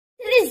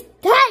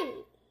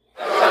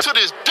To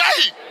this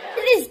day.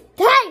 To this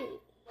day.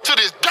 To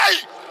this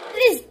day. To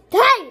this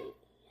day.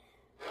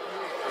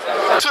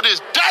 To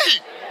this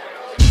day.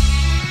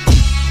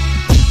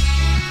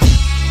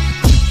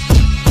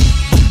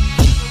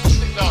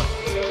 Sit down.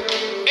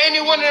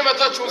 Any one of them I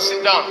touch will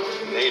sit down.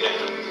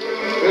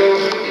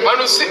 Man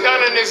will sit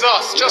down on his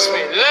ass. Trust me.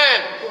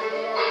 Learn.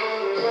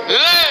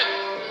 Learn.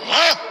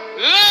 Learn.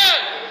 Learn.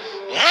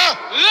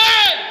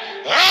 Learn.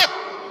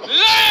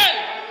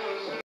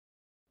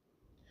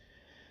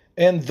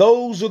 And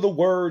those are the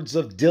words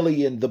of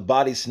Dillian, the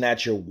body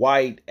snatcher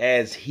Whyte,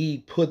 as he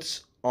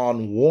puts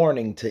on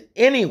warning to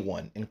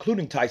anyone,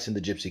 including Tyson,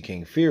 the Gypsy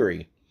King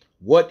Fury,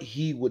 what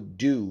he would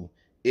do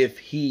if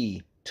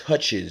he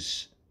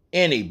touches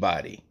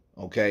anybody.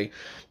 Okay,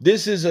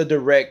 this is a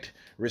direct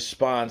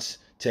response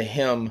to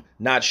him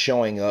not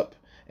showing up,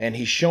 and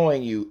he's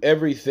showing you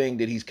everything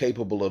that he's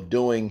capable of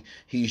doing.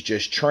 He's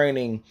just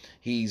training.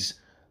 He's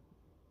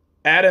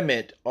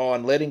adamant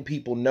on letting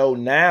people know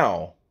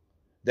now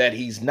that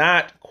he's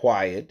not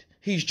quiet.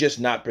 He's just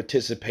not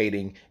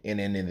participating in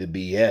any of the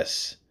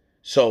BS.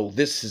 So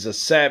this is a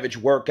savage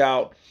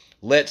workout.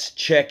 Let's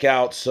check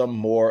out some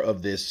more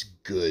of this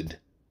good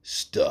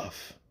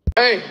stuff.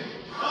 Hey,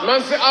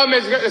 man said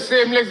Ahmed's got the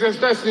same legs as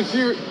Tyson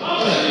Fury.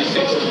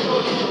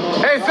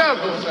 Hey, Sam.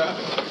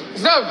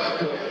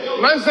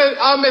 Man said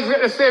Ahmed's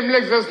got the same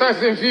legs as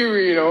Tyson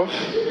Fury, you know.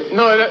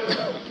 No, that...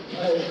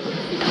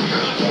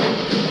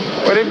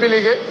 What did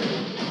Billy get?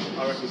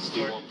 I reckon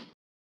Steve.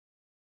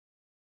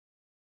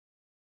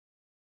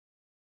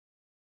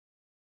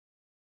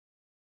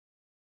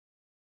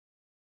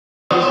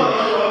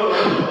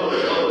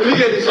 Let me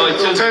get this.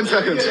 10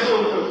 seconds.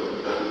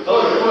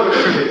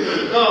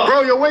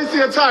 Bro, you're wasting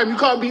your time. You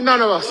can't beat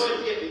none of us.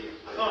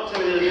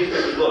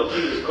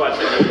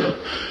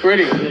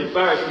 Ready?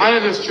 I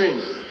need this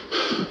stream.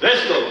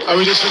 Let's go. Are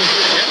we just finished?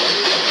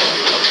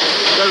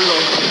 There we go.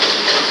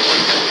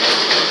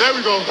 There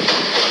we go.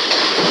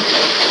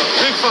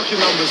 Big fucking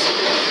numbers.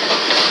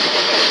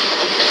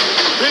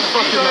 Big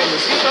fucking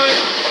numbers.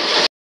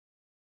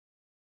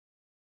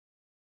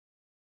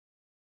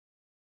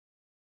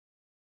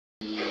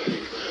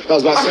 That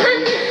was about 7.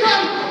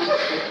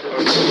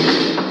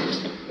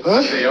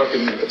 Huh?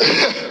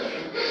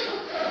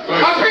 I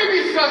pay me,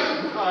 son.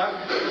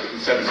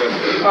 7.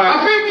 I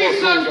pay me,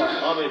 son.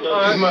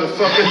 Alright,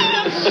 motherfucker.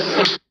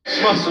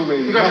 Muscle,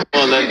 baby. Come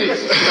on, then.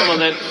 Come on,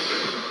 then.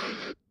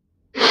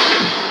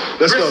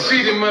 Let's go.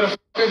 Breastfeeding, motherfucker.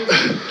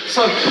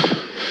 Son,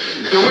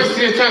 you're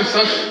wasting your time,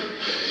 son.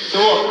 So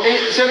what?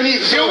 70.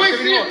 You're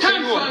wasting your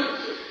time, son.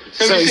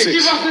 76.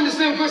 Keep asking the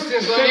same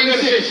questions, son.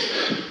 76.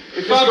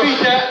 If I beat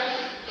that,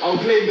 I'll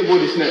play the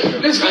body snatch.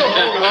 Let's go.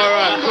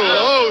 Alright,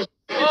 cool.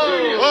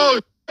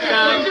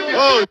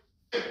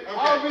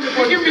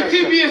 Give me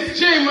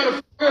TBSJ,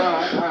 motherfucker.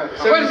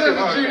 What is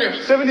that, Junior?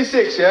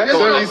 76, yeah?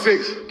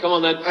 76. Come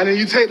on, then. And then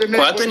you take the next.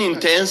 Quite an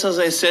intense, as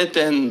I said,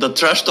 and the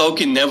trash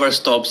talking never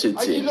stops, it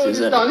seems. This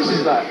is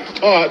like...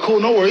 Alright,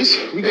 cool, no worries.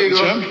 We got you,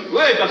 champ. We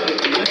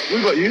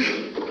got you.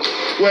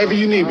 Whatever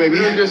you need, baby.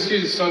 You don't just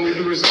use son, you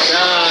do result. You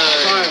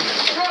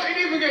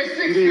didn't even get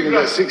 60, You didn't even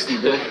get 60,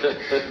 bro.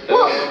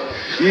 What?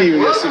 You didn't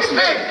even get 60.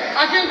 Hey,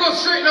 I can go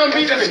straight now and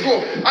beat that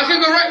score. I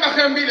can go right back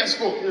and beat that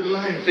score.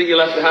 I think you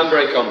left the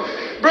handbrake on.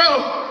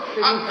 Bro!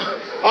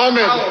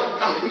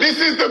 Ahmed, this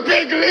is the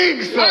big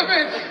league, son.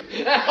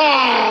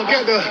 Oh,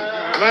 get the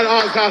man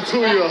asked how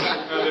tall you are.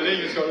 The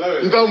league has got lower.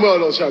 You done well,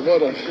 though, champ. Well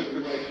done.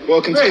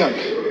 Welcome to camp. I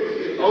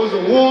was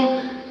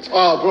warm.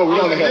 Oh, bro, we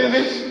don't want to hear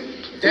that.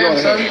 Damn,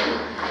 son.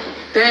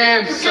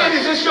 Damn, son.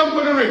 Just jump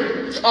on the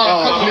ring.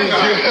 Oh, please.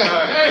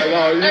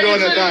 No, you don't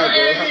want to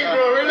die,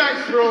 bro. Relax,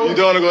 bro. You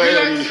don't want to go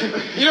ahead.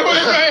 You don't want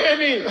to go ahead.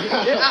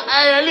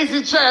 At least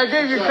you tried. I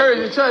gave you courage.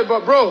 You tried,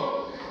 but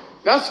bro,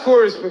 that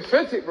score is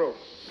pathetic, bro.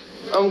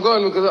 I'm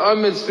gone because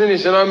Ahmed's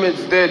finished and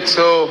Ahmed's dead,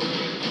 so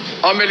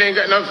Ahmed ain't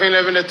got nothing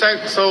left in the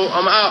tank, so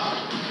I'm out.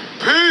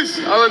 Peace!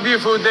 Have a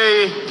beautiful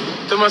day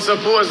to my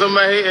supporters and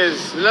my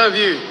haters. Love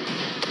you.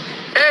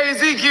 Hey,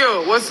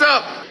 Ezekiel, what's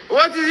up?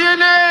 What is your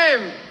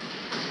name?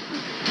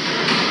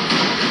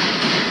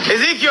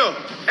 Ezekiel,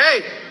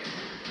 hey.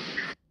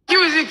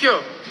 You,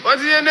 Ezekiel, what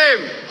is your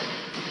name?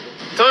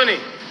 Tony.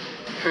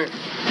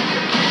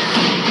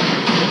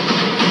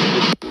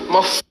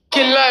 My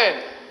fucking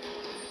lion.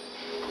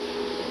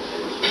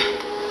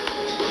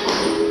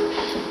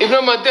 Even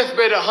on my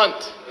deathbed I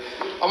hunt.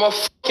 I'm a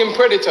fucking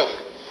predator.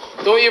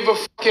 Don't ever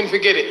fucking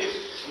forget it.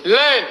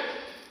 Learn.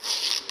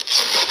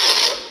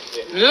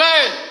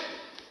 Learn.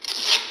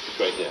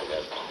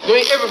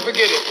 Don't ever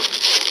forget it.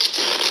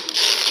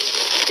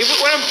 Even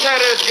when I'm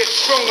tired, I just get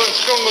stronger and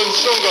stronger and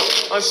stronger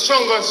and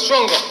stronger and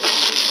stronger.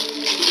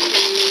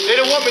 They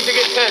don't want me to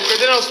get tired,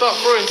 because then I'll start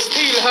throwing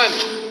steel hand.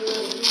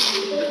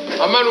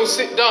 A man will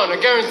sit down, I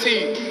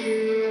guarantee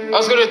you. I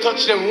was going to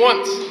touch them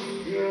once,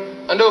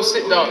 and they'll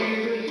sit down.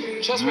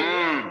 Trust me.